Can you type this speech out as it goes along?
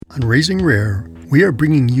On Raising Rare, we are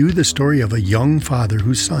bringing you the story of a young father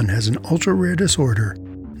whose son has an ultra-rare disorder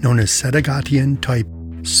known as Sedagatian-type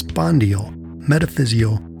spondyal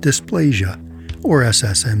metaphyseal dysplasia, or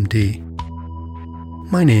SSMD.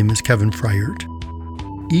 My name is Kevin Fryert.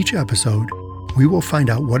 Each episode, we will find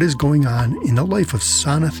out what is going on in the life of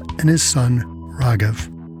Sanath and his son, Raghav.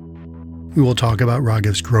 We will talk about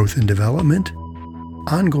Raghav's growth and development,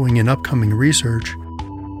 ongoing and upcoming research,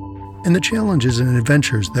 and the challenges and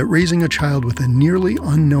adventures that raising a child with a nearly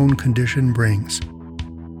unknown condition brings.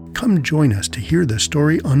 Come join us to hear the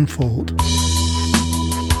story unfold.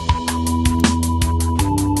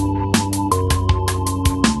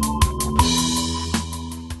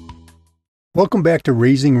 Welcome back to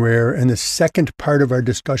Raising Rare and the second part of our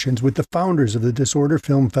discussions with the founders of the Disorder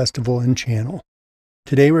Film Festival and channel.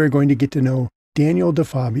 Today we're going to get to know Daniel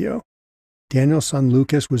DeFabio. Daniel's son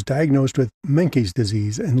Lucas was diagnosed with Menkes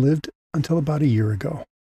disease and lived until about a year ago.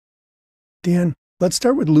 Dan, let's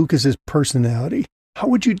start with Lucas's personality. How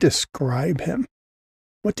would you describe him?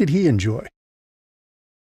 What did he enjoy?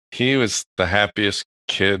 He was the happiest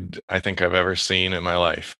kid I think I've ever seen in my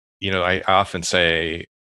life. I often say,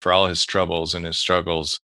 for all his troubles and his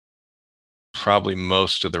struggles, probably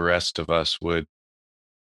most of the rest of us would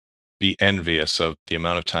be envious of the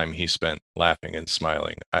amount of time he spent laughing and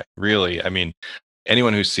smiling.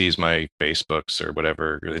 Anyone who sees my Facebooks or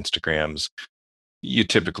whatever, Instagrams, you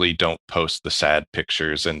typically don't post the sad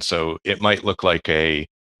pictures. And so it might look like a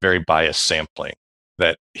very biased sampling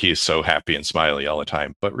that he is so happy and smiley all the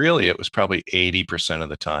time. But really, it was probably 80% of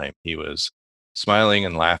the time he was smiling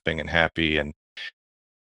and laughing and happy. And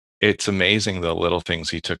it's amazing the little things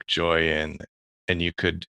he took joy in. And you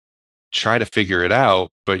could try to figure it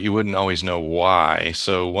out, but you wouldn't always know why.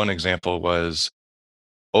 So one example was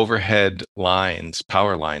overhead lines,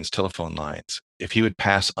 power lines, telephone lines. If he would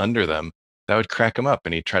pass under them, that would crack him up,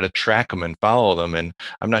 and he'd try to track them and follow them. And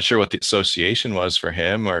I'm not sure what the association was for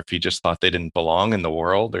him, or if he just thought they didn't belong in the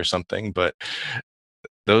world or something. But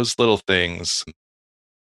those little things,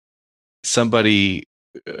 somebody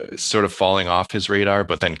sort of falling off his radar,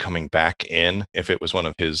 but then coming back in, if it was one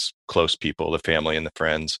of his close people, the family and the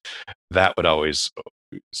friends, that would always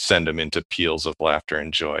send him into peals of laughter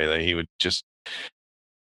and joy. That he would just,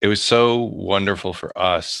 it was so wonderful for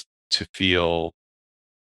us to feel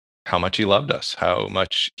how much he loved us, how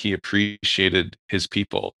much he appreciated his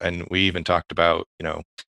people. And we even talked about,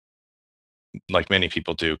 like many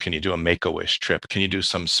people do, can you do a Make-A-Wish trip? Can you do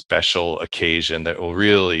some special occasion that will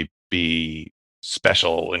really be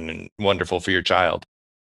special and wonderful for your child?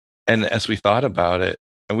 And as we thought about it,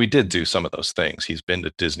 and we did do some of those things, he's been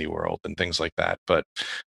to Disney World and things like that, but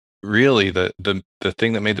really the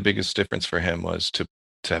thing that made the biggest difference for him was to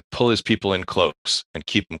pull his people in close and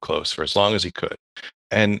keep them close for as long as he could.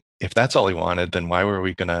 And if that's all he wanted, then why were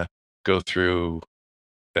we going to go through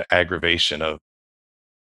the aggravation of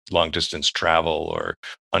long distance travel or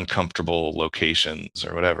uncomfortable locations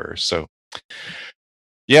or whatever? So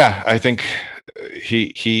yeah, I think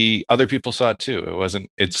he other people saw it too.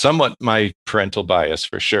 It's somewhat my parental bias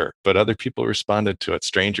for sure, but other people responded to it.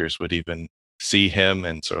 Strangers would even see him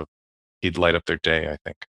and sort of he'd light up their day, I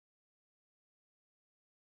think.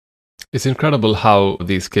 It's incredible how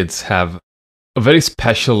these kids have a very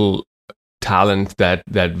special talent that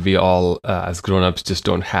we all as grown-ups just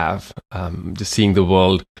don't have. Just seeing the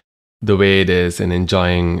world the way it is and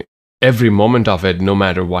enjoying every moment of it, no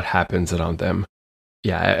matter what happens around them.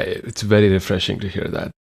 Yeah, it's very refreshing to hear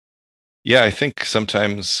that. Yeah, I think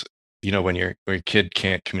sometimes, when your kid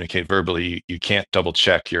can't communicate verbally, you can't double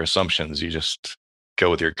check your assumptions. You just go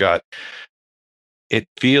with your gut. It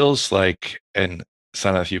feels like, and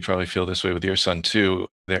Sanath, you probably feel this way with your son too,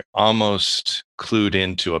 they're almost clued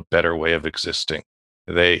into a better way of existing.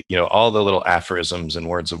 They, all the little aphorisms and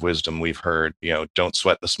words of wisdom we've heard, don't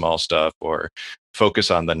sweat the small stuff, or focus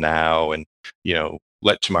on the now, and,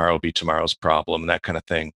 let tomorrow be tomorrow's problem, that kind of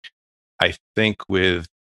thing. I think with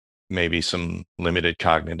maybe some limited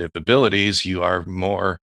cognitive abilities, you are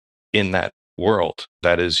more in that world.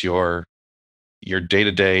 That is your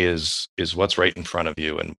day-to-day is what's right in front of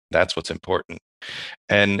you, and that's what's important.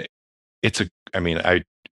 And I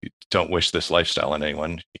don't wish this lifestyle on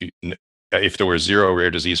anyone. If there were 0 rare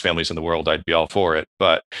disease families in the world, I'd be all for it.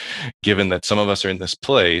 But given that some of us are in this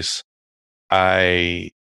place, I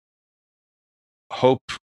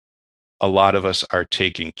hope a lot of us are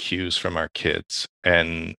taking cues from our kids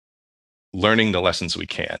and learning the lessons we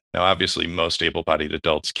can. Now, obviously, most able-bodied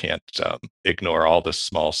adults can't ignore all the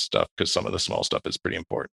small stuff, because some of the small stuff is pretty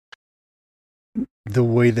important. The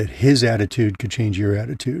way that his attitude could change your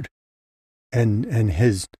attitude, and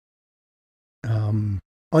his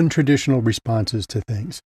untraditional responses to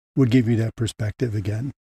things. would give you that perspective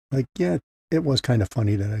again. Like, yeah, it was kind of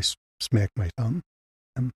funny that I smacked my thumb.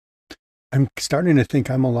 I'm starting to think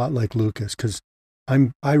I'm a lot like Lucas, because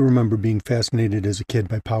I remember being fascinated as a kid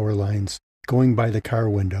by power lines going by the car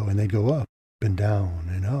window, and they'd go up and down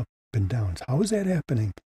and up and down. How is that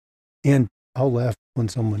happening? And I'll laugh when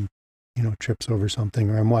someone, trips over something,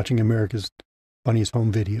 or I'm watching America's Funniest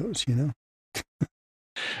Home Videos,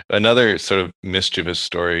 Another sort of mischievous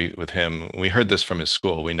story with him, we heard this from his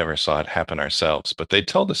school. We never saw it happen ourselves, but they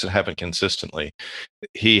told us it happened consistently.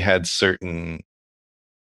 He had certain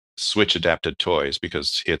switch adapted toys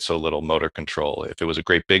because he had so little motor control. If it was a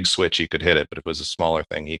great big switch, he could hit it, but if it was a smaller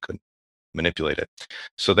thing, he couldn't manipulate it.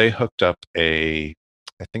 So they hooked up I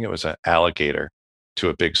think it was an alligator to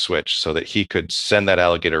a big switch so that he could send that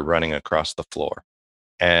alligator running across the floor.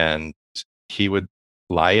 And he would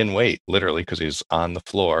lie in wait, literally, because he's on the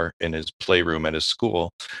floor in his playroom at his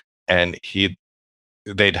school, and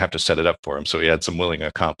they'd have to set it up for him. So he had some willing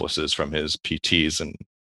accomplices from his PTs and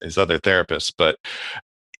his other therapists, but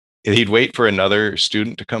he'd wait for another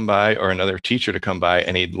student to come by or another teacher to come by,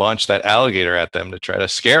 and he'd launch that alligator at them to try to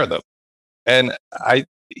scare them. And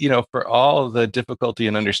for all the difficulty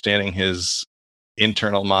in understanding his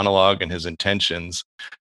internal monologue and his intentions,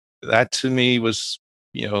 that to me was,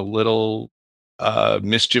 a little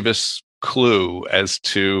mischievous clue as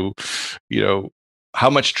to, how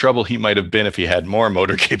much trouble he might have been if he had more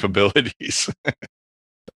motor capabilities.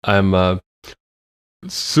 I'm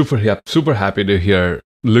super happy to hear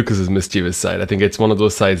Lucas's mischievous side. I think it's one of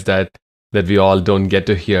those sides that we all don't get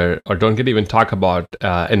to hear or don't get to even talk about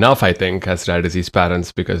enough, I think, as rare disease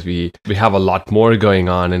parents, because we have a lot more going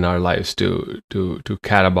on in our lives to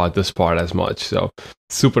care about this part as much. So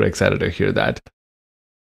super excited to hear that.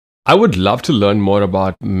 I would love to learn more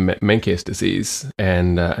about Menkes disease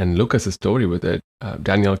and Lucas's story with it.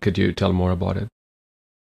 Daniel, could you tell more about it?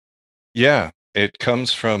 Yeah, it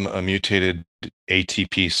comes from a mutated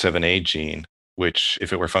ATP7A gene, which,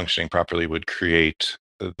 if it were functioning properly, would create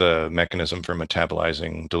the mechanism for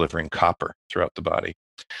metabolizing, delivering copper throughout the body.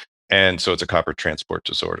 And so it's a copper transport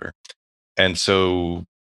disorder. And so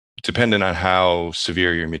depending on how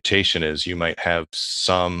severe your mutation is, you might have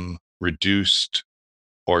some reduced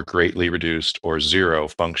or greatly reduced or zero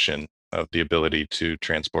function of the ability to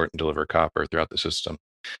transport and deliver copper throughout the system.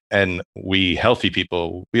 And we healthy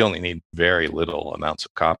people, we only need very little amounts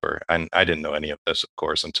of copper. And I didn't know any of this, of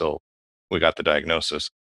course, until we got the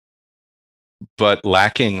diagnosis. But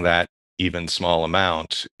lacking that even small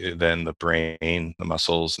amount, then the brain, the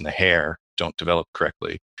muscles, and the hair don't develop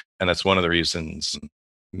correctly. And that's one of the reasons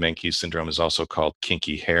Menkes syndrome is also called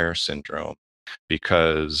kinky hair syndrome,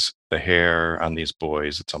 because the hair on these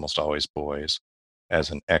boys, it's almost always boys,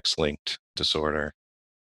 as an X-linked disorder,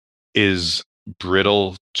 is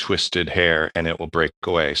brittle, twisted hair, and it will break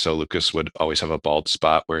away. So Lucas would always have a bald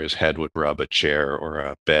spot where his head would rub a chair or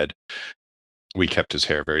a bed. We kept his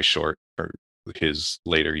hair very short for his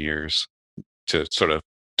later years to sort of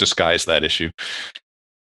disguise that issue.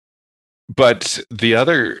 But the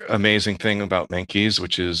other amazing thing about Menkes,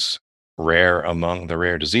 which is rare among the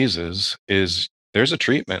rare diseases, is there's a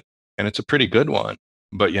treatment, and it's a pretty good one,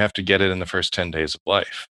 but you have to get it in the first 10 days of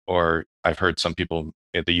life. Or I've heard some people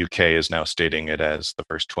in the UK is now stating it as the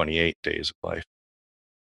first 28 days of life.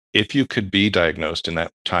 If you could be diagnosed in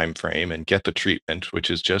that time frame and get the treatment, which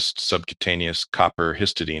is just subcutaneous copper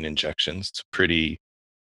histidine injections, it's a pretty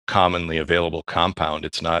commonly available compound.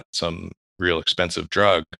 It's not some real expensive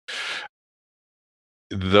drug.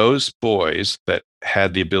 Those boys that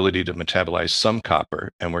had the ability to metabolize some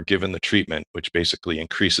copper and were given the treatment, which basically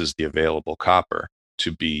increases the available copper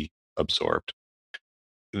to be absorbed,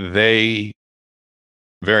 they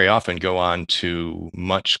very often go on to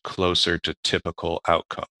much closer to typical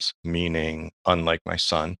outcomes, meaning, unlike my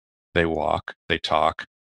son, they walk, they talk,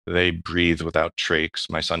 they breathe without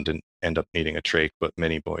trachs. My son didn't end up needing a trach, but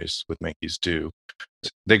many boys with Menkes do.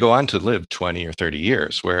 They go on to live 20 or 30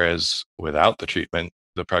 years, whereas without the treatment,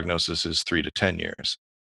 the prognosis is 3 to 10 years.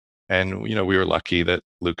 And, we were lucky that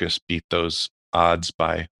Lucas beat those odds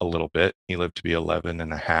by a little bit. He lived to be 11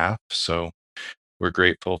 and a half. So we're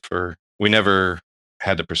grateful we never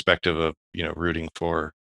had the perspective of, rooting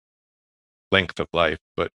for length of life,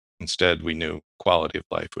 but instead we knew quality of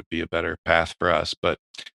life would be a better path for us. But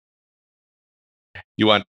you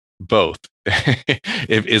want both.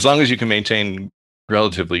 As long as you can maintain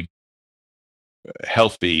relatively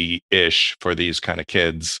healthy-ish for these kind of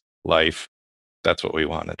kids' life, that's what we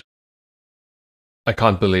wanted. I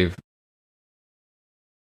can't believe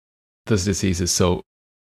this disease is so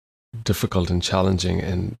difficult and challenging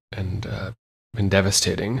and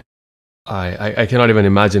devastating. I cannot even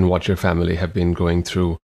imagine what your family have been going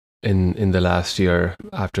through in the last year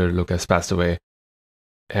after Lucas passed away,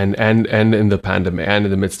 and in the pandemic, and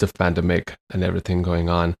in the midst of pandemic and everything going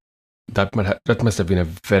on. That must have been a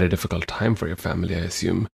very difficult time for your family, I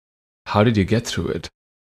assume. How did you get through it?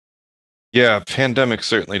 Yeah, pandemic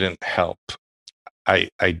certainly didn't help. I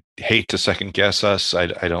hate to second guess us. I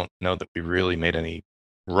don't know that we really made any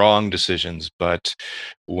wrong decisions, but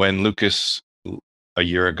when Lucas a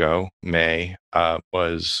year ago, May,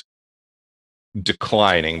 was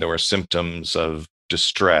declining, there were symptoms of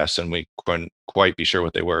distress, and we couldn't quite be sure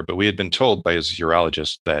what they were, but we had been told by his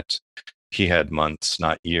urologist that he had months,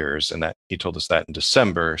 not years, and that he told us that in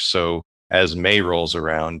December. So as May rolls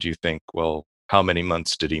around, you think, well, how many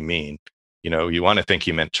months did he mean? You want to think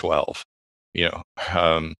he meant 12, you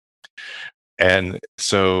know. And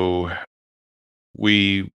so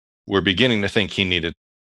we were beginning to think he needed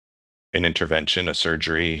an intervention, a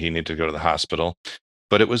surgery. He needed to go to the hospital.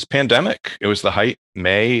 But it was pandemic. It was the height,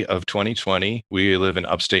 May of 2020. We live in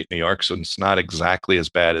upstate New York, so it's not exactly as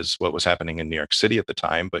bad as what was happening in New York City at the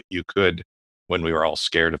time. But you could, when we were all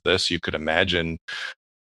scared of this, you could imagine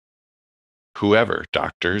whoever,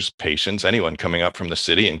 doctors, patients, anyone coming up from the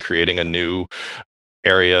city and creating a new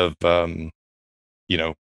area of,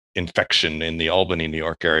 infection in the Albany, New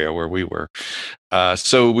York area where we were.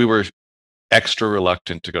 So we were extra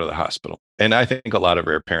reluctant to go to the hospital. And I think a lot of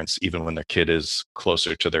rare parents, even when their kid is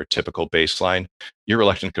closer to their typical baseline, you're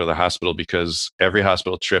reluctant to go to the hospital because every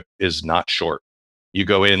hospital trip is not short. You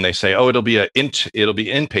go in, they say, "Oh, it'll be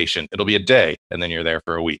inpatient, it'll be a day," and then you're there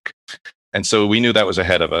for a week. And so we knew that was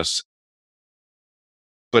ahead of us.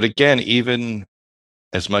 But again, even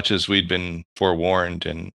as much as we'd been forewarned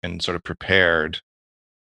and sort of prepared,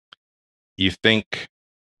 you think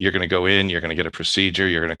you're going to go in, you're going to get a procedure,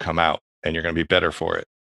 you're going to come out, and you're going to be better for it.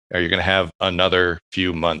 Or you're going to have another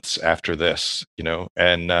few months after this,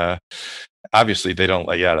 and obviously they don't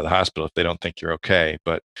let you out of the hospital if they don't think you're okay.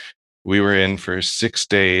 But we were in for 6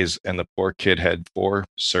 days, and the poor kid had 4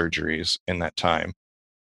 surgeries in that time.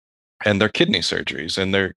 And they're kidney surgeries,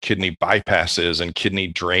 and they're kidney bypasses and kidney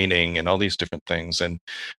draining and all these different things. And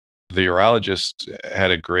the urologist had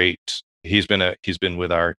he's been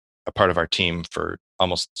with a part of our team for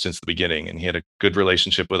almost since the beginning, and he had a good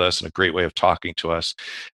relationship with us and a great way of talking to us.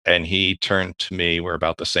 And he turned to me, we're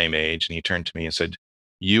about the same age, and he turned to me and said,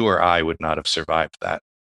 "You or I would not have survived that."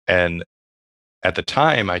 And at the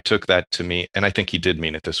time I took that to me, and I think he did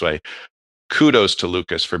mean it this way, kudos to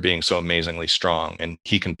Lucas for being so amazingly strong, and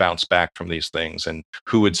he can bounce back from these things. And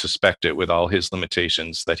who would suspect it, with all his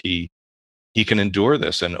limitations, that he can endure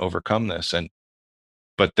this and overcome this.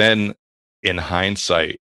 But then in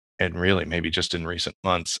hindsight, and really maybe just in recent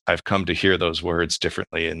months, I've come to hear those words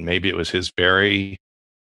differently. And maybe it was his very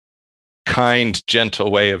kind,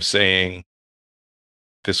 gentle way of saying,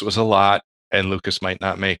 this was a lot and Lucas might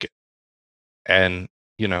not make it. And,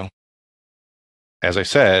 as I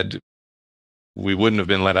said, we wouldn't have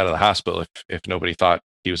been let out of the hospital if nobody thought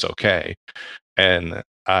he was okay. And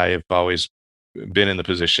I've always been in the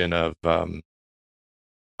position of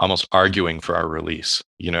almost arguing for our release.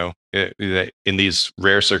 In these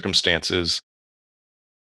rare circumstances,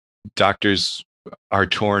 doctors are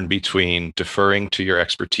torn between deferring to your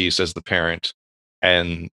expertise as the parent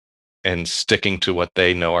and sticking to what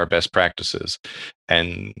they know are best practices.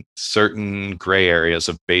 And certain gray areas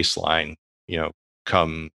of baseline,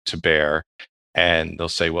 come to bear. And they'll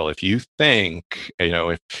say, well, if you think,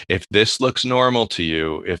 if this looks normal to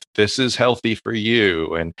you, if this is healthy for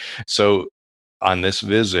you. And so on this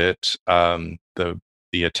visit,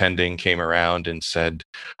 the attending came around and said,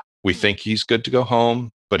 "We think he's good to go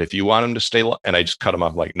home, but if you want him to stay," and I just cut him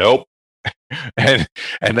off like, "Nope." and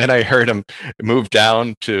then I heard him move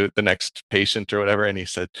down to the next patient or whatever, and he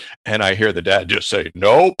said, and I hear the dad just say,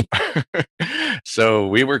 "Nope." So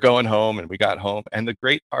we were going home, and we got home. And the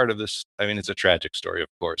great part of this, I mean, it's a tragic story, of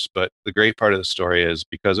course, but the great part of the story is,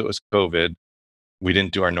 because it was COVID, we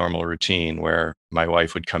didn't do our normal routine where my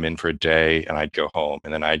wife would come in for a day and I'd go home,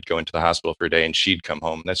 and then I'd go into the hospital for a day and she'd come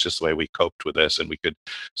home. And that's just the way we coped with this, and we could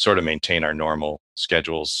sort of maintain our normal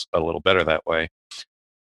schedules a little better that way.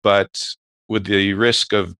 But with the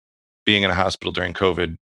risk of being in a hospital during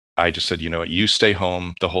COVID, I just said, "You know what, you stay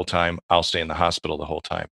home the whole time, I'll stay in the hospital the whole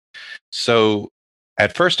time." So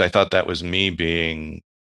at first I thought that was me being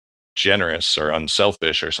generous or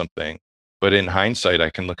unselfish or something. But in hindsight, I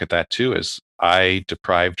can look at that too as I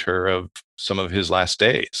deprived her of some of his last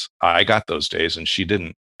days. I got those days and she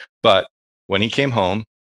didn't. But when he came home,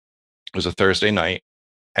 it was a Thursday night,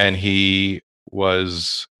 and he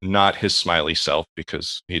was not his smiley self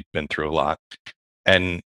because he'd been through a lot.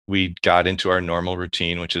 And we got into our normal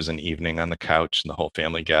routine, which is an evening on the couch, and the whole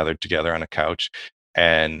family gathered together on a couch.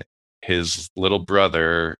 And his little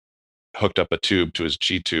brother hooked up a tube to his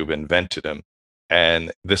G tube and vented him.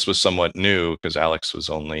 And this was somewhat new because Alex was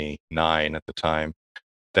only 9 at the time,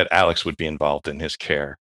 that Alex would be involved in his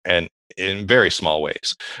care, and in very small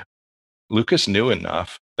ways. Lucas knew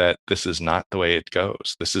enough that this is not the way it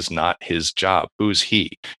goes. This is not his job. Who's he?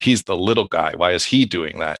 He's the little guy. Why is he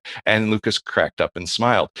doing that? And Lucas cracked up and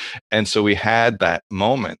smiled. And so we had that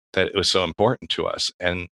moment that it was so important to us.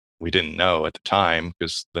 And we didn't know at the time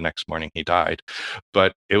because the next morning he died.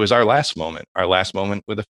 But it was our last moment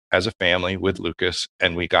as a family with Lucas.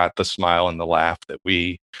 And we got the smile and the laugh that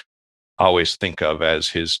we always think of as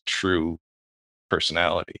his true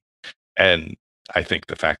personality. And I think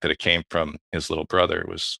the fact that it came from his little brother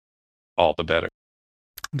was all the better.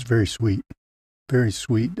 It's very sweet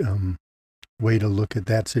way to look at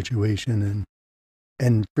that situation,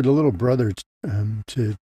 and for the little brother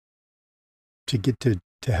to get to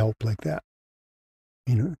help like that.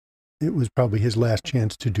 It was probably his last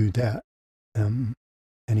chance to do that, and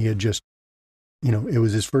he had just, it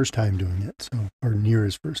was his first time doing it, or near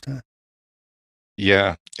his first time.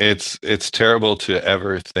 Yeah, it's terrible to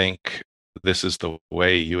ever think this is the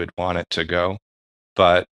way you would want it to go,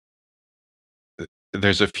 but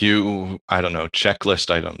there's a few, checklist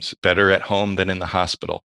items. Better at home than in the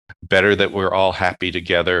hospital. Better that we're all happy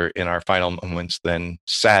together in our final moments than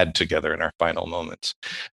sad together in our final moments.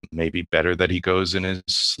 Maybe better that he goes in his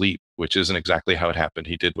sleep, which isn't exactly how it happened.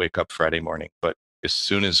 He did wake up Friday morning, but as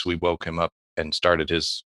soon as we woke him up and started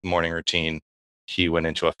his morning routine, he went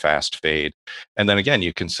into a fast fade. And then again,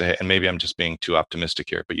 you can say, and maybe I'm just being too optimistic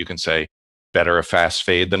here, but you can say better a fast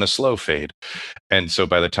fade than a slow fade. And so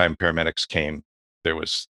by the time paramedics came, there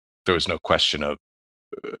was no question of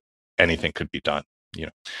anything could be done,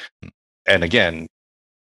 And again,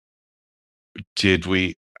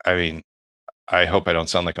 I hope I don't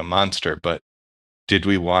sound like a monster, but did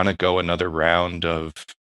we want to go another round of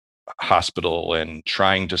hospital and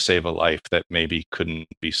trying to save a life that maybe couldn't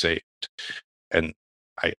be saved? And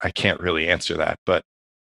I can't really answer that, but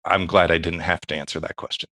I'm glad I didn't have to answer that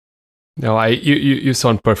question. No, you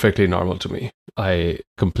sound perfectly normal to me. I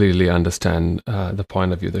completely understand the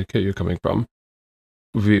point of view that you're coming from.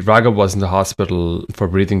 Raghav was in the hospital for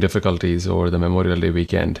breathing difficulties over the Memorial Day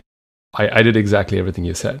weekend. I did exactly everything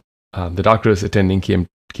you said. The doctors attending came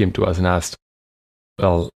to us and asked,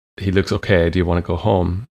 well, he looks okay. Do you want to go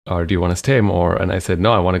home or do you want to stay more? And I said,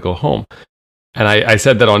 no, I want to go home. And I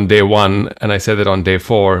said that on day 1 and I said that on day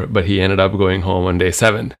 4, but he ended up going home on day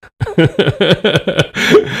 7.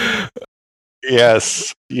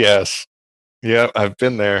 Yes. Yeah, I've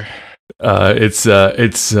been there. It's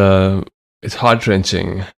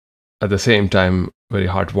heart-wrenching. At the same time, very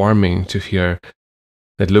heartwarming to hear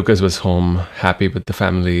that Lucas was home, happy with the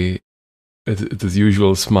family, with his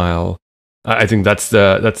usual smile. I think that's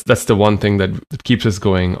the one thing that keeps us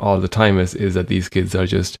going all the time is that these kids are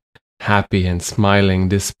just happy and smiling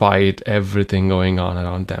despite everything going on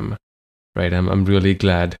around them. Right? I'm really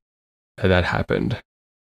glad that happened.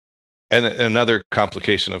 And another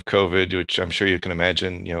complication of COVID, which I'm sure you can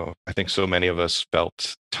imagine, I think so many of us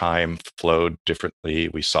felt time flowed differently.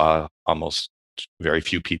 We saw almost very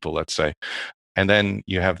few people, let's say. And then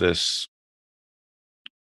you have this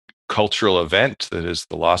cultural event that is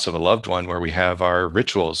the loss of a loved one where we have our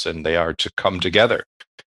rituals and they are to come together.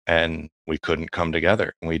 And we couldn't come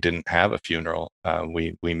together. We didn't have a funeral.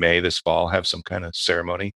 We may this fall have some kind of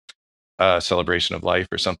ceremony, celebration of life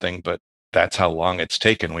or something, but that's how long it's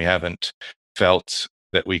taken. We haven't felt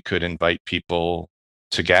that we could invite people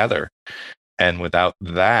to gather. And without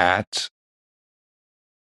that,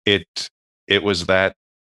 it was that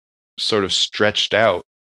sort of stretched out.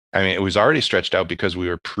 I mean, it was already stretched out because we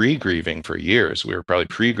were pre-grieving for years. We were probably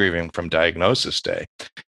pre-grieving from diagnosis day.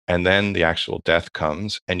 And then the actual death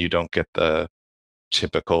comes and you don't get the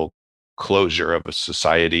typical closure of a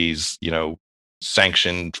society's,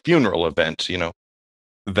 sanctioned funeral event,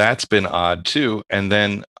 That's been odd too. And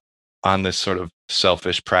then on this sort of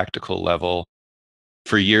selfish, practical level,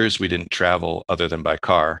 for years we didn't travel other than by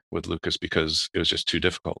car with Lucas because it was just too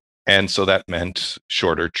difficult. And so that meant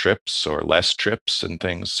shorter trips or less trips and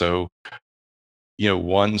things. So,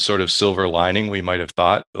 one sort of silver lining we might have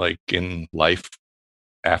thought like in life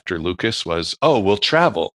after Lucas was, oh, we'll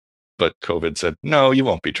travel. But COVID said, no, you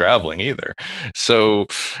won't be traveling either. So,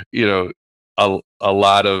 a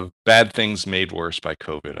lot of bad things made worse by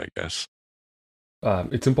COVID, I guess.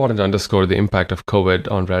 It's important to underscore the impact of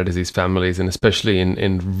COVID on rare disease families, and especially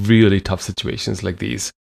in really tough situations like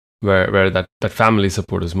these, where that family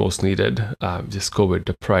support is most needed. Just COVID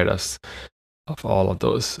deprived us of all of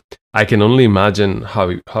those. I can only imagine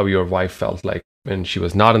how your wife felt like when she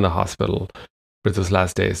was not in the hospital, with those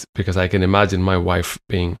last days, because I can imagine my wife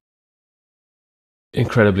being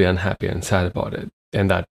incredibly unhappy and sad about it. And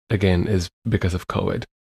that, again, is because of COVID.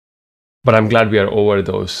 But I'm glad we are over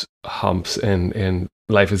those humps and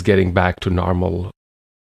life is getting back to normal.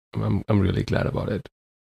 I'm really glad about it.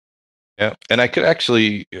 Yeah. And I could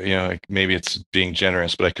actually, like, maybe it's being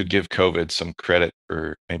generous, but I could give COVID some credit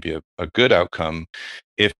for maybe a good outcome.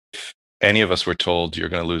 If any of us were told you're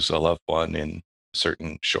going to lose a loved one in a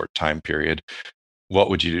certain short time period,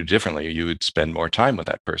 what would you do differently? You would spend more time with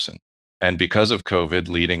that person. And because of COVID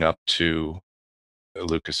leading up to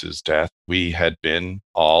Lucas's death, we had been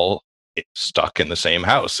all stuck in the same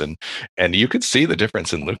house, and you could see the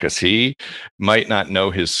difference in Lucas. He might not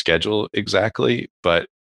know his schedule exactly, but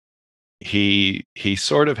he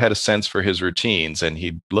sort of had a sense for his routines, and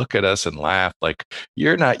he'd look at us and laugh like,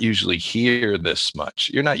 you're not usually here this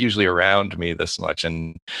much, you're not usually around me this much.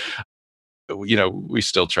 And we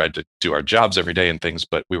still tried to do our jobs every day and things,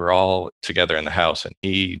 but we were all together in the house, and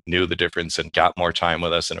he knew the difference and got more time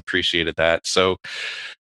with us and appreciated that. So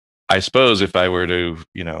I suppose if I were to,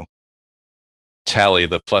 tally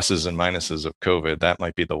the pluses and minuses of COVID, that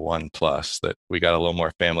might be the one plus, that we got a little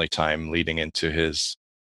more family time leading into his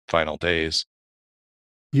final days.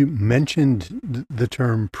 You mentioned the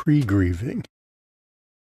term pre-grieving.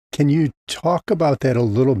 Can you talk about that a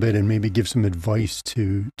little bit and maybe give some advice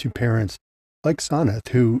to parents like Sanath,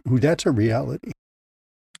 who that's a reality?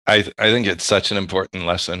 I think it's such an important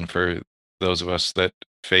lesson for those of us that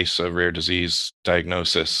face a rare disease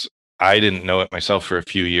diagnosis. I didn't know it myself for a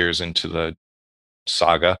few years into the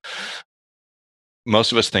saga.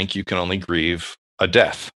 Most of us think you can only grieve a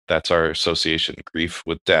death. That's our association, grief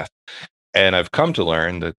with death. And I've come to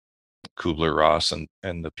learn that Kubler-Ross and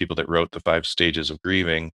the people that wrote the 5 stages of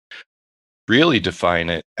grieving really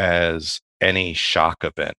define it as any shock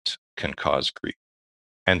event can cause grief.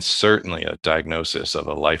 And certainly a diagnosis of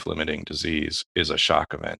a life-limiting disease is a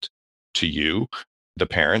shock event to you, the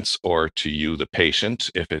parents, or to you, the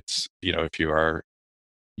patient, if it's, if you are,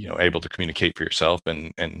 able to communicate for yourself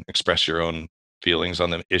and express your own feelings on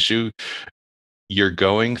the issue. You're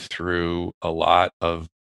going through a lot of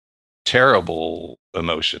terrible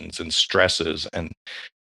emotions and stresses, and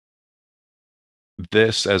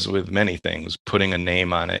this, as with many things, putting a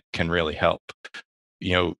name on it can really help.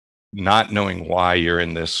 Not knowing why you're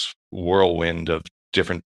in this whirlwind of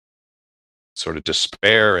different sort of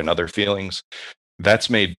despair and other feelings, that's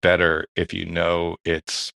made better if you know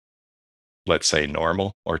it's, let's say,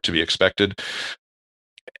 normal or to be expected.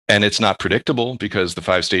 And it's not predictable because the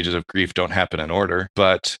 5 stages of grief don't happen in order,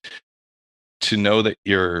 but to know that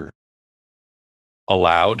you're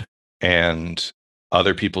allowed and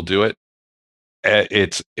other people do it,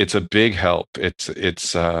 it's a big help. It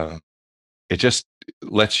just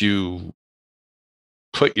lets you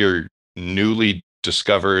put your newly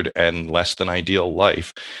discovered and less than ideal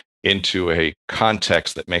life into a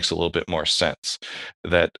context that makes a little bit more sense,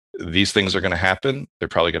 that these things are going to happen. They're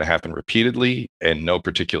probably going to happen repeatedly in no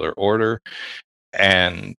particular order.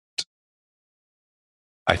 And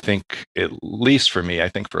I think, at least for me, I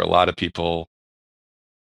think for a lot of people,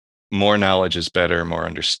 more knowledge is better, more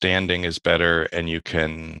understanding is better, and you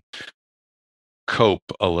can cope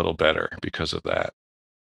a little better because of that.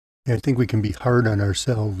 I think we can be hard on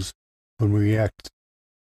ourselves when we react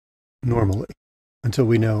normally until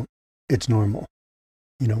we know it's normal.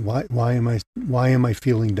 Why am I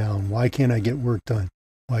feeling down? Why can't I get work done?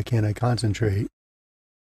 Why can't I concentrate?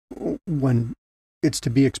 When it's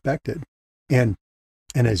to be expected. And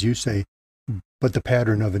as you say, but the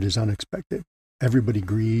pattern of it is unexpected. Everybody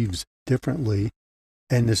grieves differently,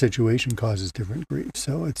 and the situation causes different grief.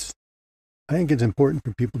 So I think it's important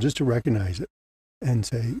for people just to recognize it and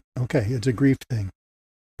say, okay, it's a grief thing,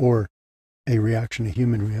 or a reaction, a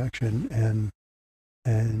human reaction,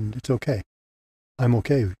 and it's okay. I'm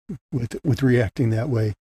okay with reacting that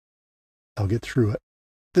way. I'll get through it.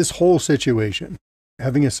 This whole situation,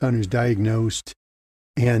 having a son who's diagnosed,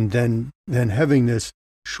 and then having this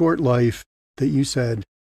short life that you said,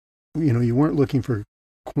 you weren't looking for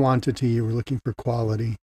quantity, you were looking for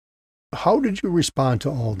quality. How did you respond to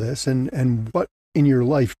all this, and what in your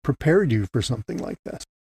life prepared you for something like this?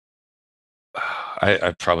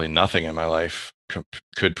 I probably nothing in my life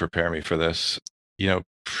could prepare me for this.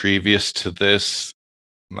 Previous to this,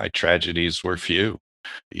 my tragedies were few.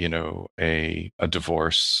 A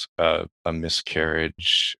divorce, a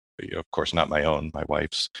miscarriage, of course, not my own, my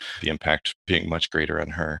wife's, the impact being much greater on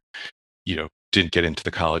her. Didn't get into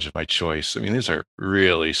the college of my choice. I mean, these are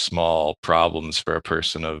really small problems for a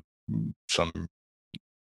person of some,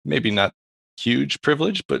 maybe not huge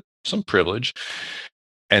privilege, but some privilege.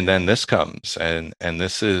 And then this comes, and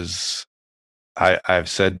this is I've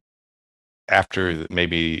said after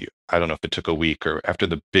maybe, I don't know if it took a week or after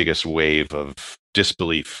the biggest wave of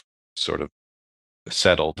disbelief sort of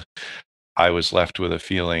settled, I was left with a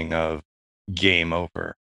feeling of game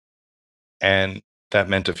over. And that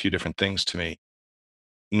meant a few different things to me.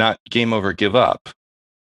 Not game over, give up,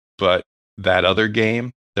 but that other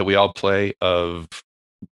game that we all play of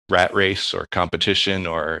rat race or competition,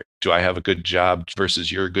 or do I have a good job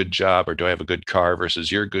versus your good job, or do I have a good car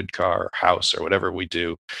versus your good car or house, or whatever we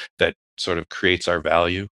do that sort of creates our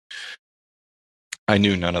value. I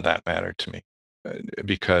knew none of that mattered to me,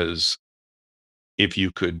 because if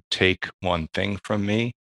you could take one thing from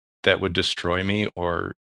me that would destroy me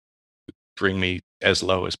or bring me as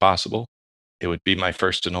low as possible, it would be my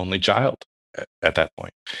first and only child at that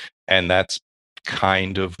point. And that's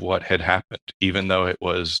kind of what had happened. Even though it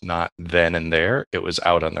was not then and there, it was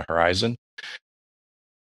out on the horizon.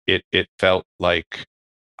 It felt like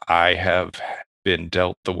I have been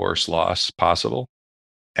dealt the worst loss possible.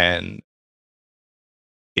 And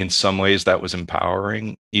in some ways that was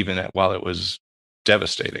empowering, even while it was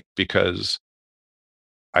devastating, because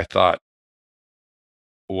I thought,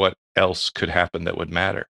 what else could happen that would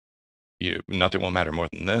matter? Nothing will matter more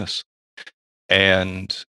than this.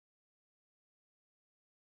 And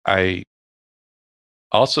I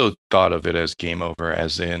also thought of it as game over,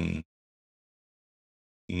 as in,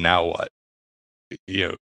 now what?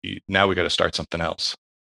 Now we got to start something else.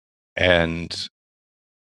 And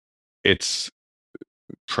it's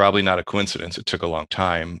probably not a coincidence. It took a long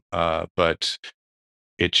time, but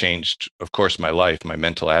it changed, of course, my life, my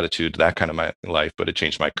mental attitude, that kind of my life, but it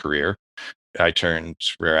changed my career. I turned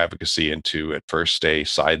rare advocacy into, at first, a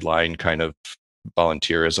sideline kind of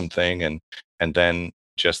volunteerism thing. And then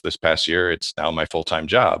just this past year, it's now my full-time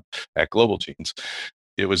job at Global Genes.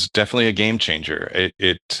 It was definitely a game changer.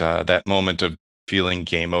 That moment of feeling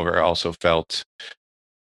game over also felt,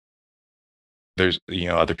 there's,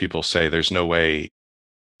 other people say there's no way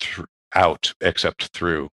out except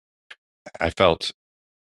through. I felt,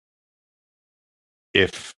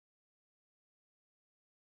 if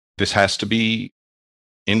this has to be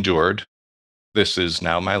endured, this is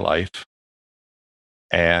now my life,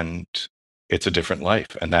 and it's a different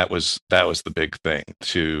life. And that was the big thing,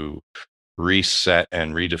 to reset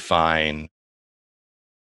and redefine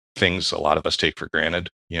things a lot of us take for granted,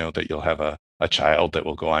 that you'll have a child that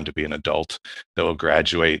will go on to be an adult, that will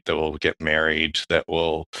graduate, that will get married, that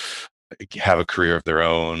will have a career of their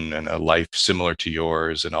own and a life similar to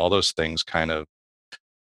yours, and all those things kind of,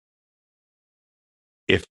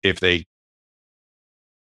 if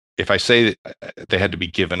I say they had to be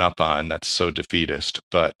given up on, that's so defeatist,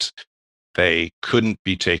 but they couldn't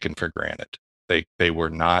be taken for granted. They were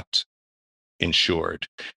not insured.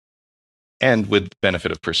 And with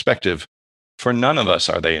benefit of perspective, for none of us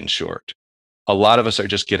are they insured. A lot of us are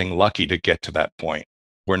just getting lucky to get to that point.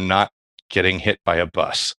 We're not getting hit by a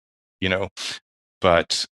bus,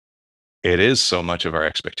 but it is so much of our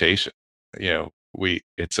expectation.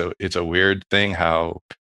 It's a weird thing how,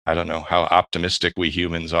 I don't know, how optimistic we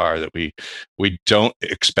humans are, that we don't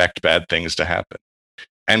expect bad things to happen.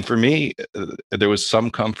 And for me, there was some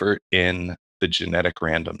comfort in the genetic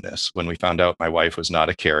randomness. When we found out my wife was not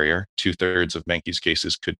a carrier, 2/3 of Menkes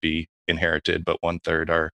cases could be inherited, but 1/3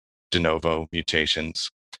 are de novo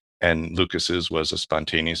mutations, and Lucas's was a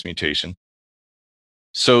spontaneous mutation.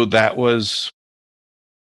 So that was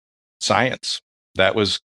science. That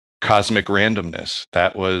was cosmic randomness.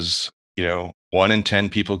 That was, 1 in 10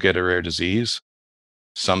 people get a rare disease.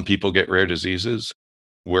 Some people get rare diseases.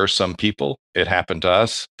 We're some people. It happened to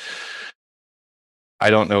us.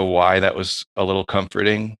 I don't know why that was a little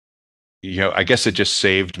comforting. I guess it just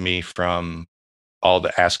saved me from all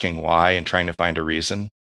the asking why and trying to find a reason.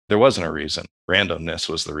 There wasn't a reason. Randomness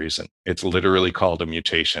was the reason. It's literally called a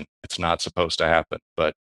mutation. It's not supposed to happen,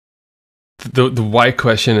 but the why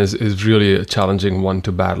question is really a challenging one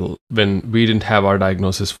to battle. When we didn't have our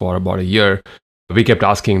diagnosis for about a year, we kept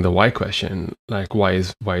asking the why question, like, why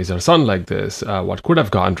is our son like this? What could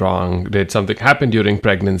have gone wrong? Did something happen during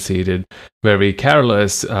pregnancy? Were we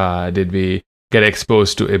careless? Did we get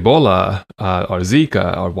exposed to Ebola or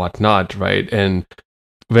Zika or whatnot, right? And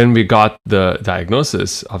when we got the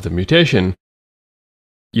diagnosis of the mutation,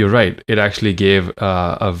 you're right. It actually gave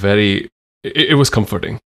it was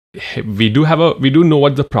comforting. We do know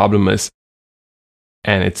what the problem is,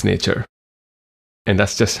 and it's nature. And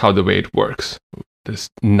that's just how the way it works. There's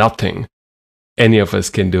nothing any of us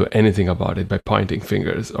can do anything about it by pointing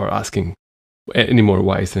fingers or asking any more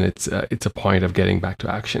whys. And it's a point of getting back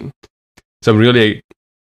to action. So I'm really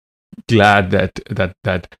glad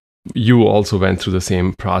that you also went through the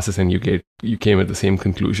same process and you came at the same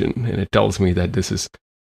conclusion. And it tells me that this is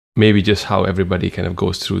maybe just how everybody kind of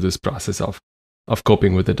goes through this process of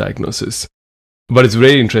coping with the diagnosis. But it's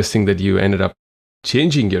very interesting that you ended up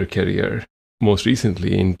changing your career most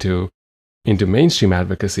recently into mainstream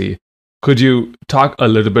advocacy. Could you talk a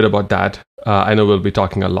little bit about that? I know we'll be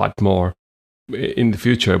talking a lot more in the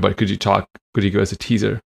future, but could you give us a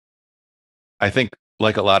teaser? I think,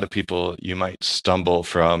 like a lot of people, you might stumble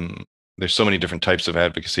from, there's so many different types of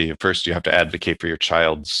advocacy. First, you have to advocate for your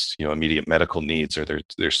child's, immediate medical needs or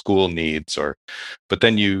their school needs, but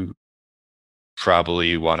then you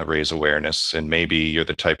probably want to raise awareness, and maybe you're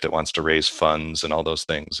the type that wants to raise funds and all those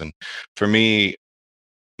things. And for me,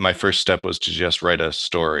 my first step was to just write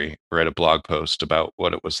a blog post about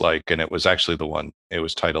what it was like. And it was actually it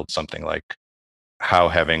was titled something like How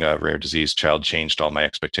Having a Rare Disease Child Changed All My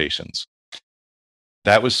Expectations.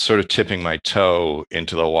 That was sort of tipping my toe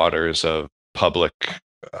into the waters of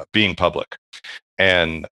being public.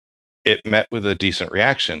 And it met with a decent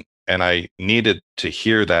reaction. And I needed to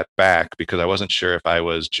hear that back because I wasn't sure if I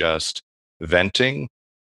was just venting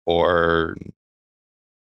or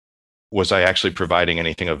was I actually providing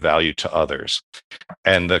anything of value to others.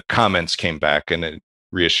 And the comments came back and it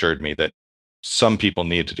reassured me that some people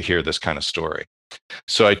needed to hear this kind of story.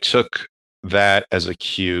 So I took that as a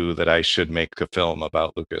cue that I should make a film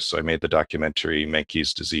about Lucas. So I made the documentary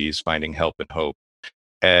Menkes Disease, Finding Help and Hope.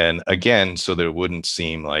 And again, so that it wouldn't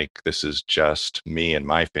seem like this is just me and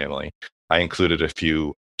my family, I included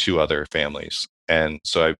two other families. And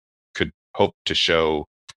so I could hope to show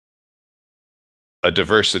a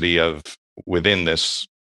diversity of within this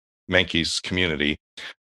Menkes community,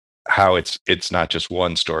 how it's not just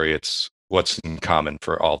one story, it's what's in common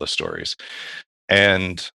for all the stories.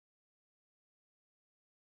 And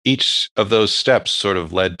each of those steps sort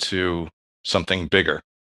of led to something bigger.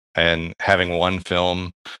 And having one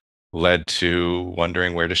film led to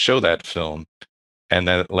wondering where to show that film. And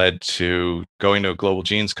then it led to going to a Global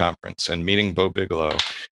Genes conference and meeting Bo Bigelow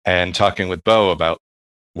and talking with Bo about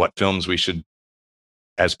what films we should,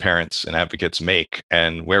 as parents and advocates, make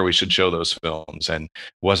and where we should show those films. And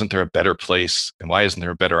wasn't there a better place? And why isn't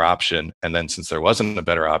there a better option? And then since there wasn't a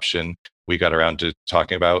better option, we got around to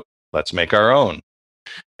talking about, let's make our own.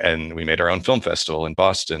 And we made our own film festival in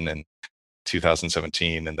Boston in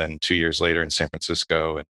 2017. And then 2 years later in San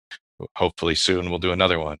Francisco. And hopefully soon we'll do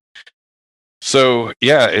another one. So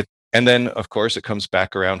yeah, and then of course it comes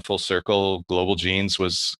back around full circle. Global Genes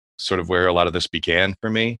was sort of where a lot of this began for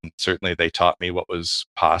me. And certainly they taught me what was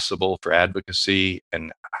possible for advocacy.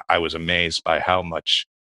 And I was amazed by how much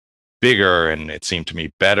bigger, and it seemed to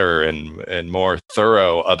me better and more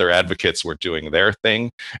thorough, other advocates were doing their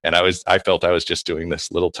thing. And I felt I was just doing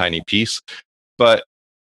this little tiny piece. But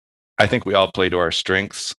I think we all play to our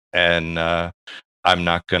strengths. And I'm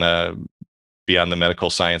not going to be on the medical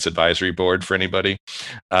science advisory board for anybody.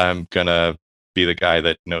 I'm going to be the guy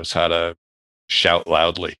that knows how to shout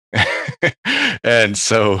loudly. And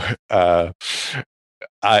so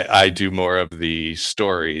I do more of the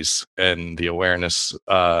stories and the awareness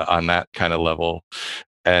on that kind of level.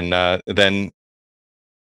 And then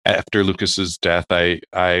after Lucas's death,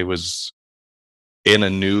 I was in a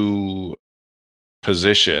new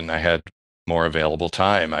position. I had more available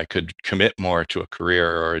time. I could commit more to a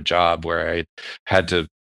career or a job where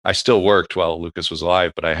I still worked while Lucas was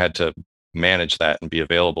alive, but I had to manage that and be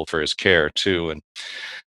available for his care too. And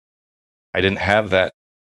I didn't have that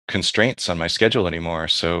constraints on my schedule anymore.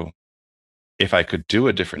 So if I could do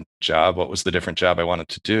a different job, what was the different job I wanted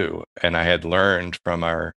to do? And I had learned from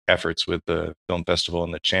our efforts with the film festival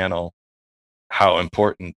and the channel how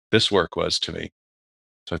important this work was to me.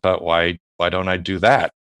 So I thought, why don't I do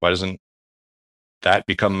that? Why doesn't that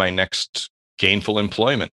become my next gainful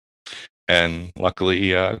employment? And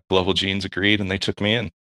luckily, Global Genes agreed and they took me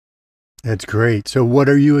in. That's great. So what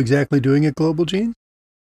are you exactly doing at Global Genes?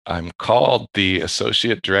 I'm called the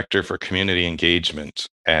Associate Director for Community Engagement.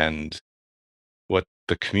 And what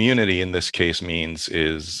the community in this case means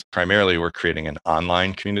is primarily we're creating an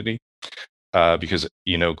online community because,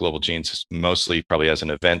 Global Genes is mostly probably as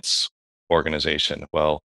an events organization.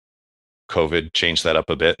 Well, COVID changed that up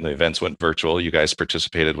a bit and the events went virtual. You guys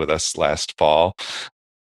participated with us last fall.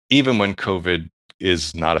 Even when COVID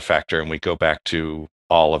is not a factor and we go back to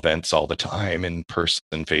all events all the time in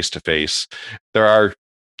person, face to face, there are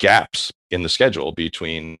gaps in the schedule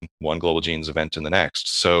between one Global Genes event and the next.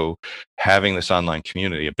 So having this online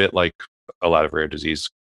community, a bit like a lot of rare disease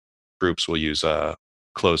groups will use a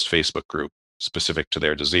closed Facebook group specific to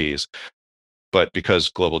their disease. But because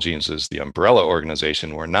Global Genes is the umbrella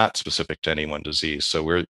organization, we're not specific to any one disease. So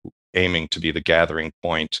we're aiming to be the gathering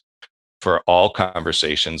point for all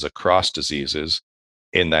conversations across diseases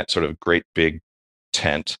in that sort of great big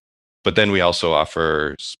tent. But then we also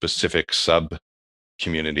offer specific sub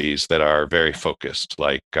communities that are very focused,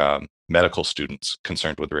 like medical students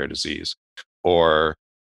concerned with rare disease, or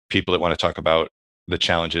people that want to talk about the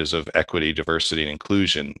challenges of equity, diversity, and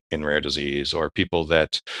inclusion in rare disease, or people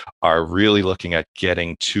that are really looking at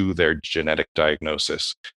getting to their genetic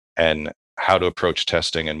diagnosis and how to approach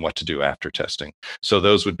testing and what to do after testing. So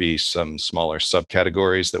those would be some smaller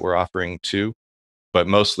subcategories that we're offering too. But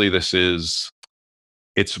mostly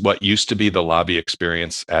it's what used to be the lobby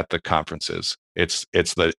experience at the conferences. It's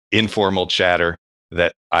the informal chatter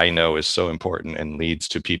that I know is so important and leads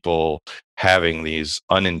to people having these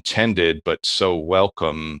unintended but so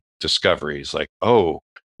welcome discoveries, like, oh,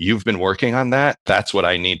 you've been working on that? That's what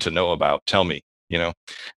I need to know about. Tell me.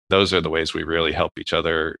 Those are the ways we really help each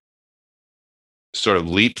other sort of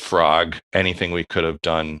leapfrog anything we could have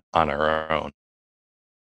done on our own.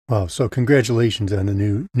 Wow. So congratulations on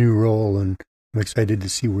the new role, and I'm excited to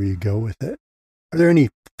see where you go with it. Are there any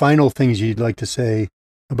final things you'd like to say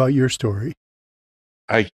about your story?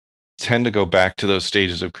 I tend to go back to those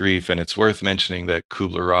stages of grief, and it's worth mentioning that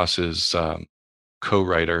Kubler-Ross's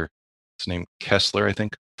co-writer, his name Kessler, I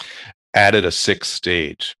think, added a sixth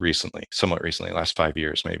stage somewhat recently, last 5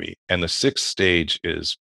 years maybe. And the sixth stage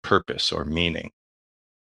is purpose or meaning.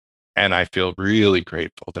 And I feel really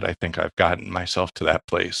grateful that I think I've gotten myself to that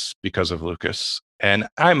place because of Lucas. And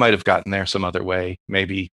I might have gotten there some other way,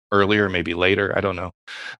 maybe earlier, maybe later, I don't know.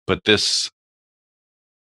 But this,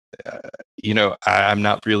 I'm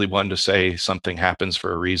not really one to say something happens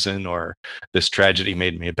for a reason, or this tragedy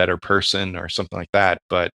made me a better person or something like that.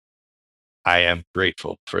 But I am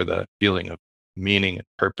grateful for the feeling of meaning and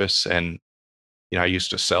purpose. And, I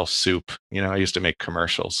used to sell soup, I used to make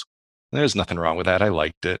commercials. There's nothing wrong with that. I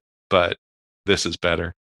liked it, but this is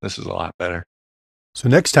better. This is a lot better. So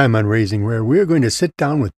next time on Raising Rare, we're going to sit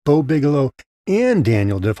down with Bo Bigelow and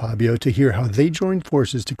Daniel DeFabio to hear how they joined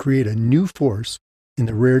forces to create a new force in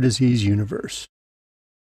the rare disease universe.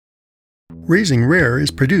 Raising Rare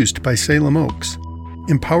is produced by Salem Oaks,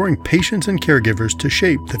 empowering patients and caregivers to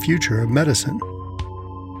shape the future of medicine.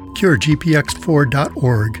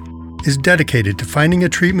 CureGPX4.org is dedicated to finding a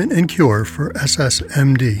treatment and cure for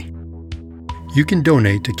SSMD. You can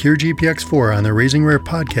donate to CureGPX4 on the Raising Rare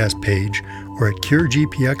podcast page or at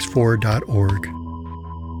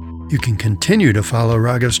CureGPX4.org. You can continue to follow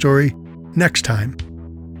Raghav's story next time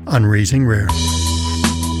on Raising Rare.